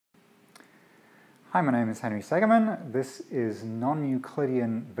Hi, my name is Henry Segerman. This is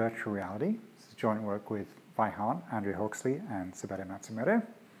non-Euclidean virtual reality. This is joint work with Vi Hart, Andrea Hawksley, and Sabete Matsumoto.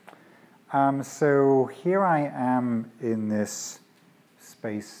 So here I am in this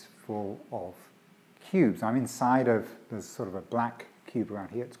space full of cubes. I'm inside of, there's sort of a black cube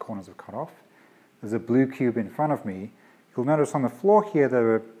around here, its corners are cut off. There's a blue cube in front of me. You'll notice on the floor here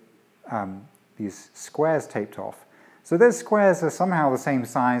there are these squares taped off. So those squares are somehow the same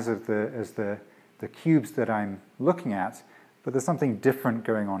size as the cubes that I'm looking at, but there's something different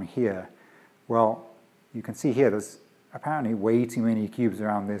going on here. Well, you can see here there's apparently way too many cubes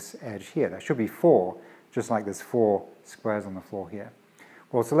around this edge here. There should be 4, just like there's 4 squares on the floor here.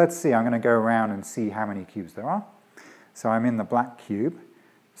 Well, so let's see. I'm going to go around and see how many cubes there are. So I'm in the black cube.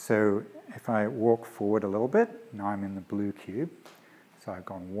 So if I walk forward a little bit, now I'm in the blue cube. So I've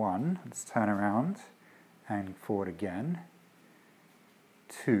gone 1. Let's turn around and forward again.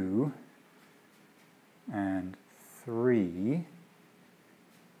 2. And 3,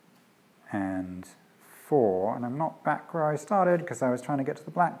 and 4, and I'm not back where I started because I was trying to get to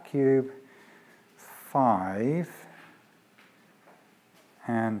the black cube. 5,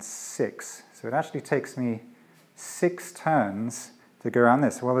 and 6. So it actually takes me 6 turns to go around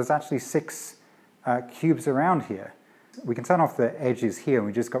this. Well, there's actually 6 cubes around here. We can turn off the edges here, and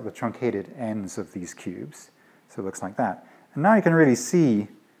we just got the truncated ends of these cubes. So it looks like that. And now you can really see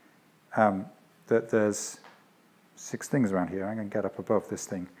that there's 6 things around here. I'm going to get up above this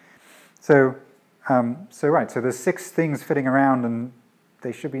thing. So there's 6 things fitting around, and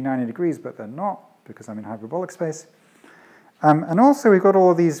they should be 90 degrees, but they're not because I'm in hyperbolic space. And also we've got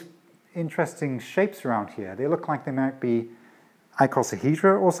all of these interesting shapes around here. They look like they might be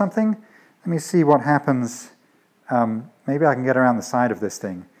icosahedra or something. Let me see what happens. Maybe I can get around the side of this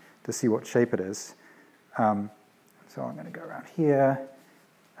thing to see what shape it is. So I'm going to go around here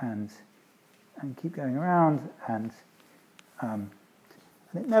and keep going around, and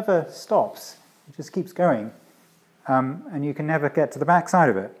it never stops. It just keeps going, and you can never get to the back side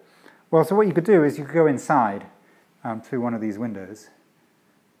of it. Well, so what you could do is you could go inside through one of these windows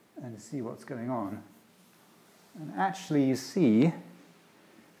and see what's going on. And actually you see,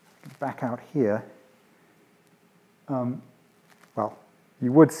 back out here, well,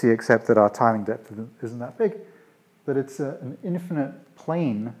 you would see, except that our tiling depth isn't that big, but it's an infinite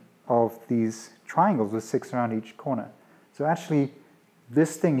plane of these triangles with 6 around each corner. So actually,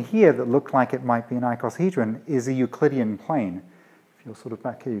 this thing here that looked like it might be an icosahedron is a Euclidean plane. If you're sort of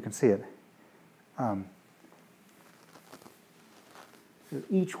back here, you can see it. So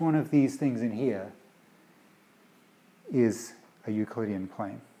each one of these things in here is a Euclidean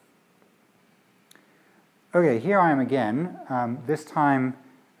plane. Okay, here I am again. This time,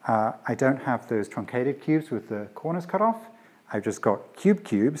 I don't have those truncated cubes with the corners cut off. I've just got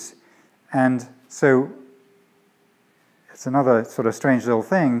cubes. And so it's another sort of strange little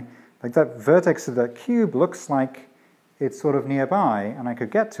thing. Like that vertex of that cube looks like it's sort of nearby, and I could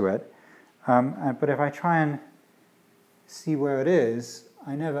get to it. But if I try and see where it is,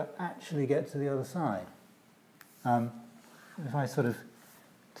 I never actually get to the other side. If I sort of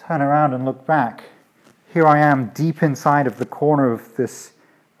turn around and look back, here I am deep inside of the corner of this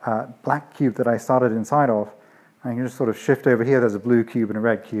black cube that I started inside of. I can just sort of shift over here. There's a blue cube and a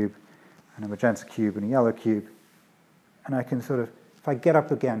red cube, and a magenta cube and a yellow cube. And I can sort of, if I get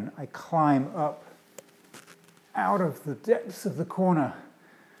up again, I climb up out of the depths of the corner.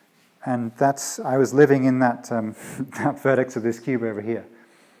 And I was living in that, that vertex of this cube over here.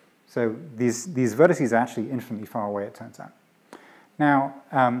 So these vertices are actually infinitely far away, it turns out. Now,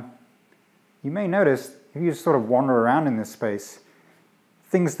 you may notice, if you just sort of wander around in this space,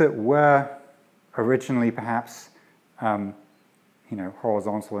 things that were originally perhaps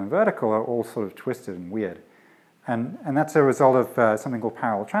horizontal and vertical are all sort of twisted and weird. And that's a result of something called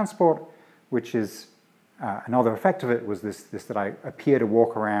parallel transport, which is another effect of it was this that I appear to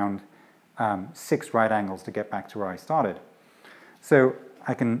walk around 6 right angles to get back to where I started. So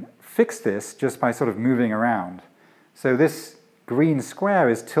I can fix this just by sort of moving around. So this green square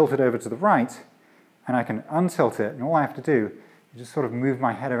is tilted over to the right, and I can untilt it, and all I have to do is just sort of move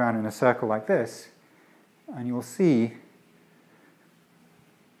my head around in a circle like this, and you'll see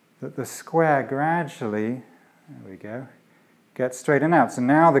that the square gradually, there we go, gets straightened out. So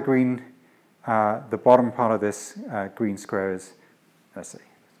now the green, the bottom part of this green square is, let's see,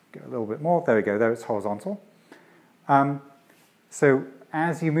 go a little bit more, there we go, there it's horizontal. So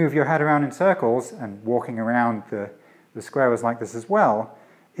as you move your head around in circles, and walking around the square was like this as well,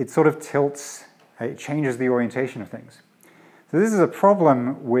 it sort of tilts, it changes the orientation of things. So this is a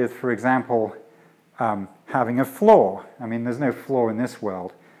problem with, for example, having a floor. I mean, there's no floor in this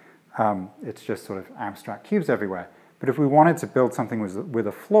world, It's just sort of abstract cubes everywhere. But if we wanted to build something with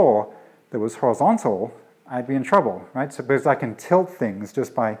a floor that was horizontal, I'd be in trouble, right? So because I can tilt things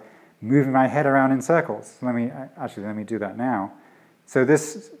just by moving my head around in circles. Let me do that now. So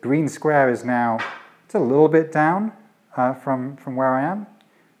this green square is now, it's a little bit down from where I am.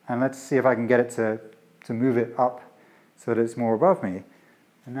 And let's see if I can get it to move it up so that it's more above me.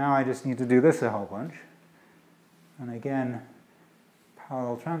 And now I just need to do this a whole bunch. And again,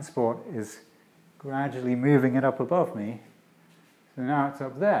 parallel transport is gradually moving it up above me. So now it's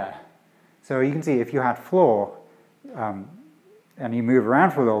up there. So you can see if you had floor and you move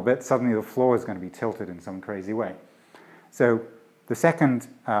around for a little bit, suddenly the floor is going to be tilted in some crazy way. So the second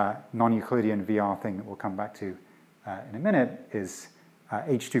non-Euclidean VR thing that we'll come back to in a minute is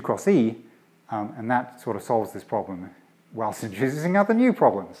H2 cross E, and that sort of solves this problem whilst introducing other new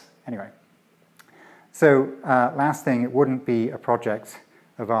problems. Anyway, so last thing, it wouldn't be a project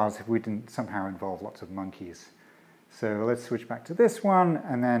of ours if we didn't somehow involve lots of monkeys. So let's switch back to this one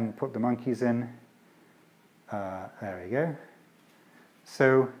and then put the monkeys in. There we go.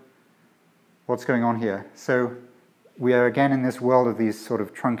 So what's going on here? So we are again in this world of these sort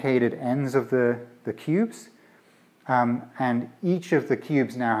of truncated ends of the cubes. And each of the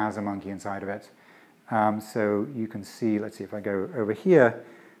cubes now has a monkey inside of it. So you can see, let's see if I go over here.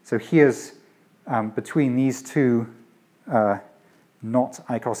 So here's between these two not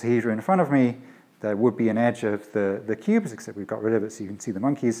icosahedra in front of me, there would be an edge of the cubes, except we've got rid of it so you can see the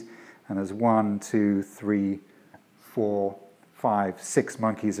monkeys. And there's 1, 2, 3, 4, 5, 6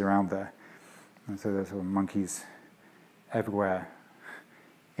 monkeys around there. And so there's sort of monkeys everywhere,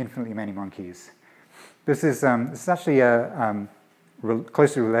 infinitely many monkeys. This is actually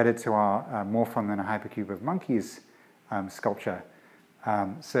closely related to our more fun than a hypercube of monkeys sculpture.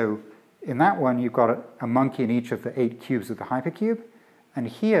 So in that one, you've got a monkey in each of the 8 cubes of the hypercube. And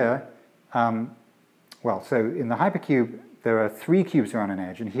here, so in the hypercube, there are 3 cubes around an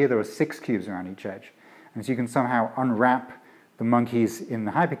edge, and here there are 6 cubes around each edge. And so you can somehow unwrap the monkeys in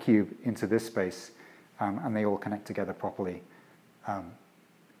the hypercube into this space, and they all connect together properly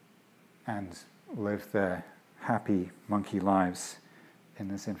and live their happy monkey lives in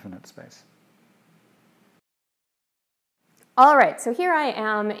this infinite space. All right, so here I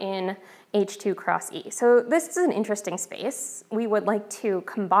am in H2 cross E. So this is an interesting space. We would like to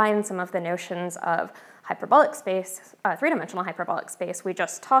combine some of the notions of hyperbolic space, three-dimensional hyperbolic space we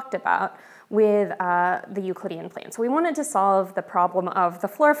just talked about with the Euclidean plane. So we wanted to solve the problem of the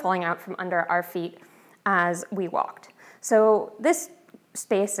floor falling out from under our feet as we walked. So this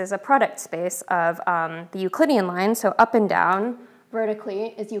space is a product space of the Euclidean line, so up and down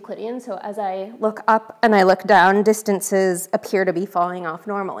vertically is Euclidean. So as I look up and I look down, distances appear to be falling off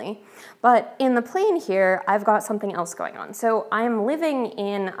normally. But in the plane here, I've got something else going on. So I'm living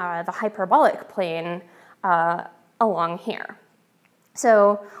in the hyperbolic plane along here.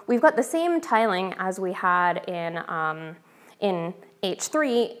 So we've got the same tiling as we had in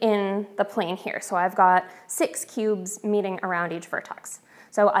H3 in the plane here. So I've got 6 cubes meeting around each vertex.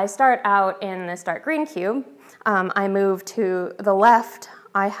 So I start out in this dark green cube. I move to the left,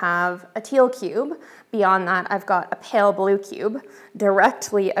 I have a teal cube. Beyond that, I've got a pale blue cube.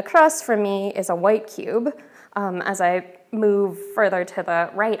 Directly across from me is a white cube. As I move further to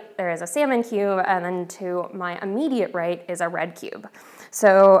the right, there is a salmon cube, and then to my immediate right is a red cube.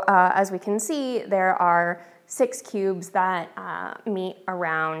 So as we can see, there are 6 cubes that meet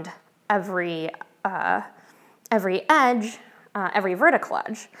around every edge, every vertical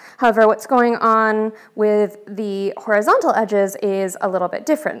edge. However, what's going on with the horizontal edges is a little bit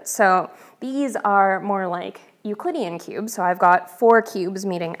different. So these are more like Euclidean cubes. So I've got 4 cubes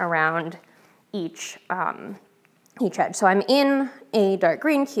meeting around each edge. So I'm in a dark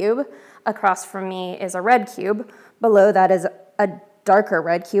green cube. Across from me is a red cube. Below that is a darker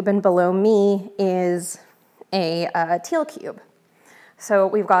red cube, and below me is a teal cube. So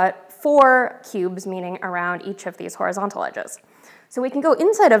we've got 4 cubes meeting around each of these horizontal edges. So we can go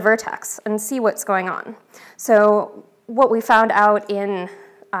inside a vertex and see what's going on. So what we found out in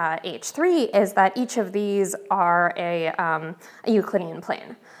H3 is that each of these are a Euclidean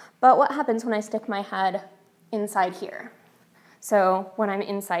plane. But what happens when I stick my head inside here? So when I'm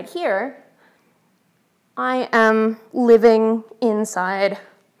inside here, I am living inside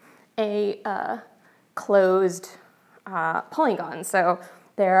a closed polygon. So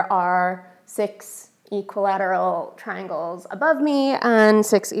there are 6 equilateral triangles above me and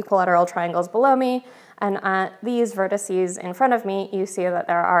 6 equilateral triangles below me. And at these vertices in front of me, you see that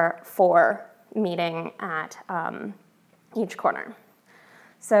there are 4 meeting at each corner.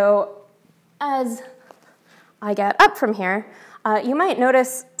 So as I get up from here, you might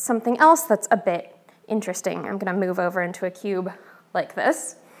notice something else that's a bit interesting. I'm going to move over into a cube like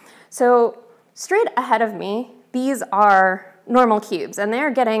this. So straight ahead of me, these are normal cubes, and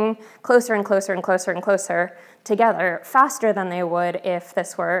they're getting closer and closer and closer and closer together faster than they would if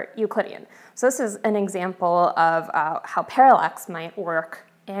this were Euclidean. So this is an example of how parallax might work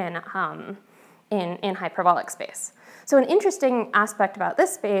in hyperbolic space. So an interesting aspect about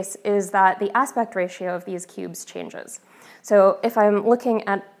this space is that the aspect ratio of these cubes changes. So if I'm looking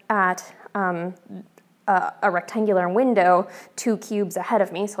at a rectangular window 2 cubes ahead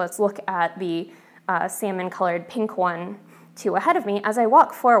of me, so let's look at the salmon-colored pink one 2 ahead of me. As I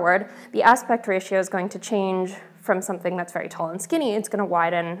walk forward, the aspect ratio is going to change from something that's very tall and skinny. It's going to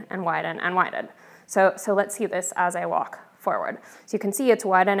widen and widen and widen. So let's see this as I walk forward. So you can see it's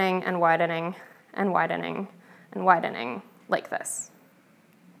widening and widening and widening and widening like this.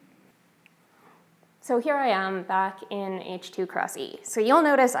 So here I am back in H2 cross E. So you'll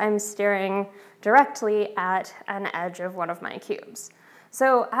notice I'm staring directly at an edge of one of my cubes.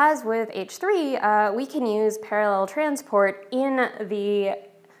 So as with H3, we can use parallel transport in the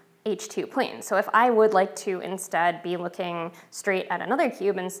H2 plane. So if I would like to instead be looking straight at another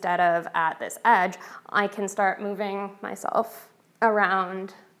cube instead of at this edge, I can start moving myself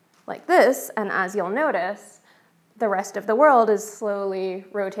around like this, and as you'll notice, the rest of the world is slowly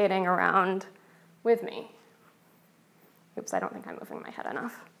rotating around with me. Oops, I don't think I'm moving my head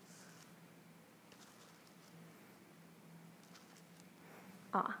enough.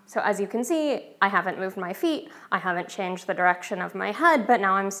 So as you can see, I haven't moved my feet, I haven't changed the direction of my head, but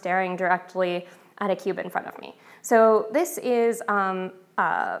now I'm staring directly at a cube in front of me. So this is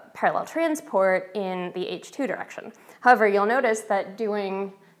parallel transport in the H2 direction. However, you'll notice that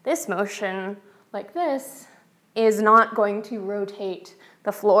doing this motion like this is not going to rotate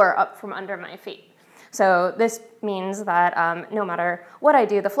the floor up from under my feet. So this means that no matter what I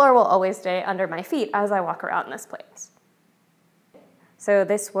do, the floor will always stay under my feet as I walk around this place. So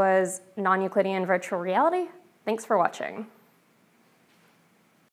this was non-Euclidean virtual reality. Thanks for watching.